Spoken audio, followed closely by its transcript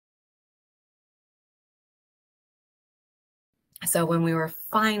So when we were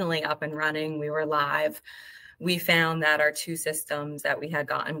finally up and running, we were live, we found that our two systems that we had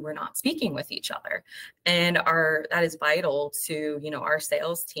gotten were not speaking with each other. And that is vital to, our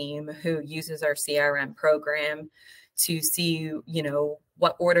sales team who uses our CRM program to see,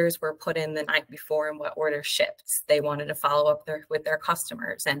 what orders were put in the night before and what orders shipped. They wanted to follow up with their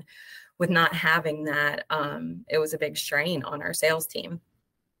customers. And with not having that, it was a big strain on our sales team.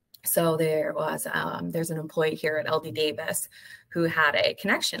 So there's an employee here at LD Davis who had a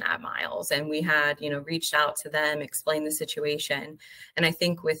connection at Miles, and we had, reached out to them, explained the situation. And I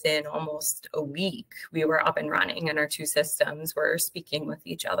think within almost a week, we were up and running and our two systems were speaking with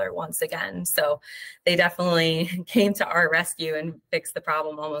each other once again. So they definitely came to our rescue and fixed the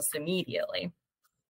problem almost immediately.